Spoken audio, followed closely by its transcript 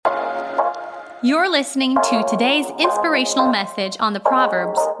You're listening to today's inspirational message on the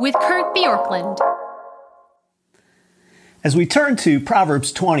Proverbs with Kurt Bjorklund. As we turn to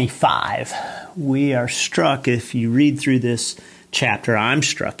Proverbs 25, we are struck, if you read through this chapter, I'm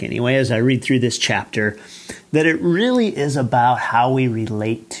struck anyway, as I read through this chapter, that it really is about how we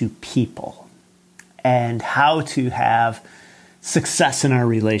relate to people and how to have success in our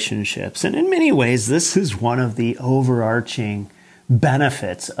relationships. And in many ways, this is one of the overarching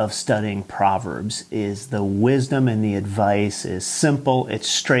benefits of studying Proverbs, is the wisdom and the advice is simple, it's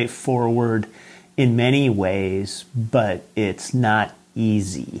straightforward in many ways, but it's not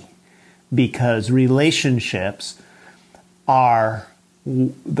easy because relationships are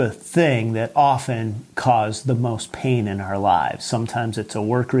the thing that often cause the most pain in our lives. Sometimes it's a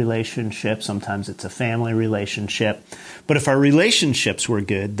work relationship, sometimes it's a family relationship, but if our relationships were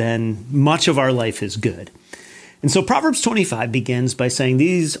good, then much of our life is good. And so Proverbs 25 begins by saying,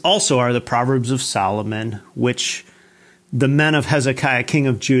 these also are the Proverbs of Solomon, which the men of Hezekiah, king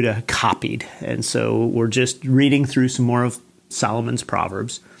of Judah, copied. And so we're just reading through some more of Solomon's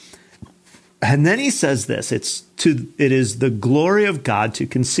Proverbs. And then he says this, it is the glory of God to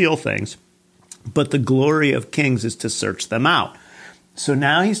conceal things, but the glory of kings is to search them out. So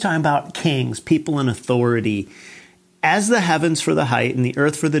now he's talking about kings, people in authority. As the heavens for the height and the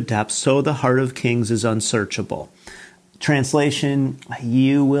earth for the depth, so the heart of kings is unsearchable. Translation,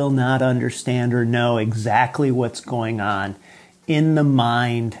 you will not understand or know exactly what's going on in the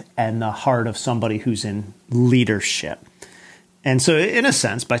mind and the heart of somebody who's in leadership. And so in a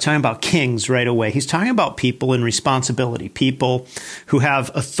sense, by talking about kings right away, he's talking about people in responsibility, people who have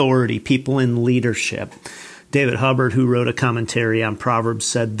authority, people in leadership. David Hubbard, who wrote a commentary on Proverbs,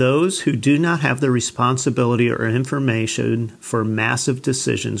 said, those who do not have the responsibility or information for massive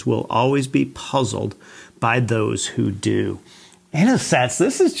decisions will always be puzzled by those who do. In a sense,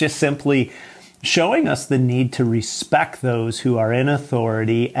 this is just simply showing us the need to respect those who are in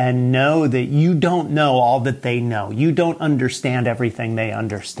authority and know that you don't know all that they know. You don't understand everything they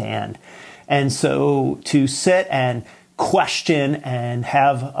understand. And so to sit and question and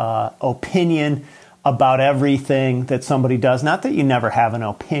have an opinion about everything that somebody does, not that you never have an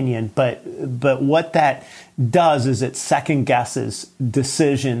opinion, but what that does is it second guesses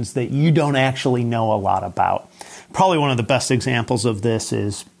decisions that you don't actually know a lot about. Probably one of the best examples of this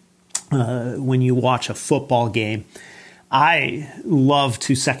is when you watch a football game. I love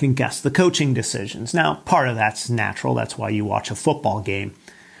to second guess the coaching decisions. Now, part of that's natural. That's why you watch a football game.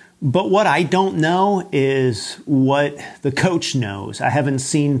 But what I don't know is what the coach knows. I haven't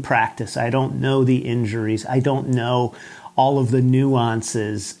seen practice. I don't know the injuries. I don't know all of the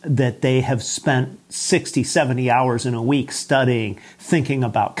nuances that they have spent 60, 70 hours in a week studying, thinking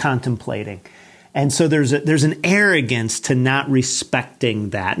about, contemplating. And so there's an arrogance to not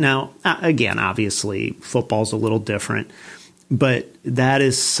respecting that. Now, again, obviously, football's a little different, but that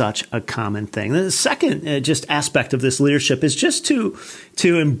is such a common thing. The second just aspect of this leadership is just to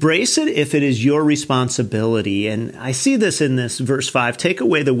embrace it if it is your responsibility. And I see this in this verse 5, take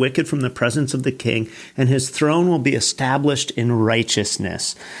away the wicked from the presence of the king, and his throne will be established in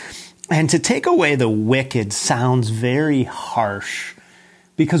righteousness. And to take away the wicked sounds very harsh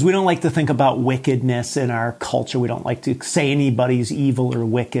because we don't like to think about wickedness in our culture. We don't like to say anybody's evil or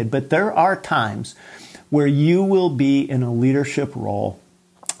wicked, but there are times where you will be in a leadership role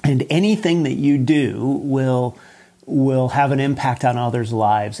and anything that you do will have an impact on others'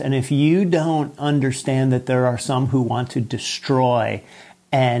 lives. And if you don't understand that there are some who want to destroy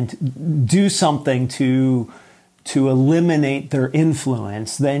and do something to eliminate their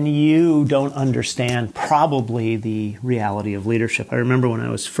influence, then you don't understand probably the reality of leadership. I remember when I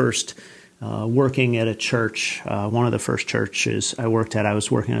was first working at a church, one of the first churches I worked at, I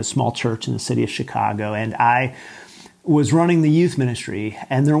was working at a small church in the city of Chicago, and I was running the youth ministry,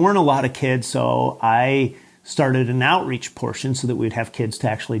 and there weren't a lot of kids, so I started an outreach portion so that we'd have kids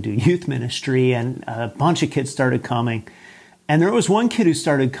to actually do youth ministry, and a bunch of kids started coming. And there was one kid who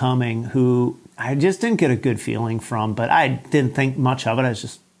started coming who I just didn't get a good feeling from, but I didn't think much of it. I was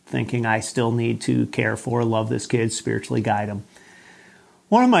just thinking I still need to care for, love this kid, spiritually guide him.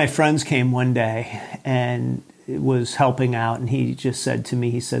 One of my friends came one day and was helping out, and he just said to me,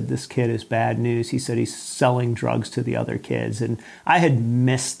 he said, this kid is bad news. He said he's selling drugs to the other kids. And I had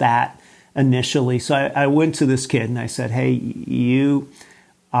missed that initially. So I went to this kid and I said, hey, you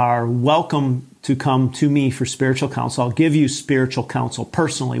are welcome to come to me for spiritual counsel. I'll give you spiritual counsel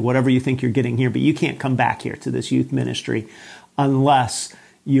personally, whatever you think you're getting here, but you can't come back here to this youth ministry unless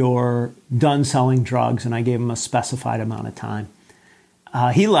you're done selling drugs. And I gave him a specified amount of time.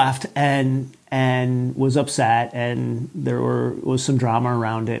 He left and was upset, and there was some drama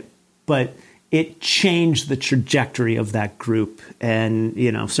around it. But it changed the trajectory of that group. And,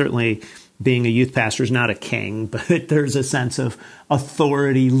 certainly being a youth pastor is not a king, but there's a sense of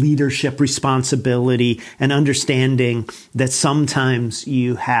authority, leadership, responsibility, and understanding that sometimes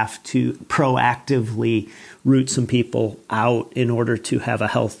you have to proactively root some people out in order to have a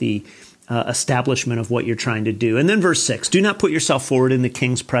healthy establishment of what you're trying to do. And then verse 6, do not put yourself forward in the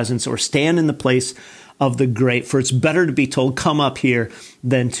king's presence or stand in the place of the great, for it's better to be told, come up here,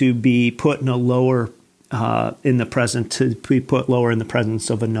 than to be put in a lower in the presence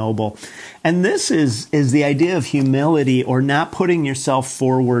of a noble. And this is the idea of humility, or not putting yourself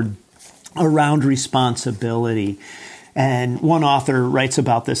forward around responsibility. And one author writes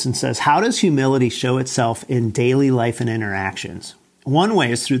about this and says, how does humility show itself in daily life and interactions? One way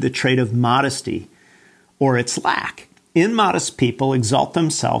is through the trait of modesty or its lack. Immodest people exalt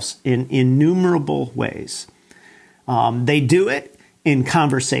themselves in innumerable ways. They do it in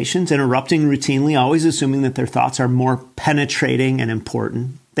conversations, interrupting routinely, always assuming that their thoughts are more penetrating and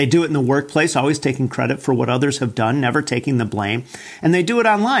important. They do it in the workplace, always taking credit for what others have done, never taking the blame. And they do it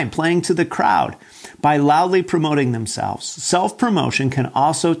online, playing to the crowd by loudly promoting themselves. Self-promotion can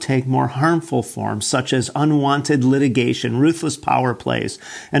also take more harmful forms, such as unwanted litigation, ruthless power plays,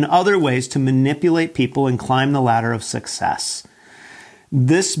 and other ways to manipulate people and climb the ladder of success.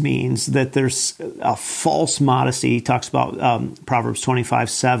 This means that there's a false modesty. He talks about Proverbs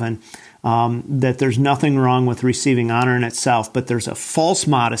 25:7, that there's nothing wrong with receiving honor in itself, but there's a false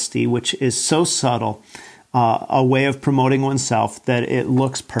modesty which is so subtle, a way of promoting oneself, that it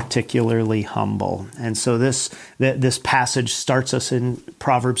looks particularly humble. And so this passage starts us in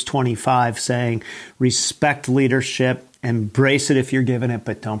Proverbs 25 saying, respect leadership, embrace it if you're given it,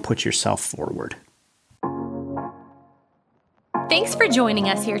 but don't put yourself forward. Thanks for joining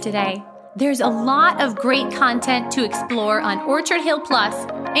us here today. There's a lot of great content to explore on Orchard Hill Plus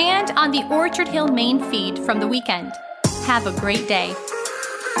and on the Orchard Hill main feed from the weekend. Have a great day.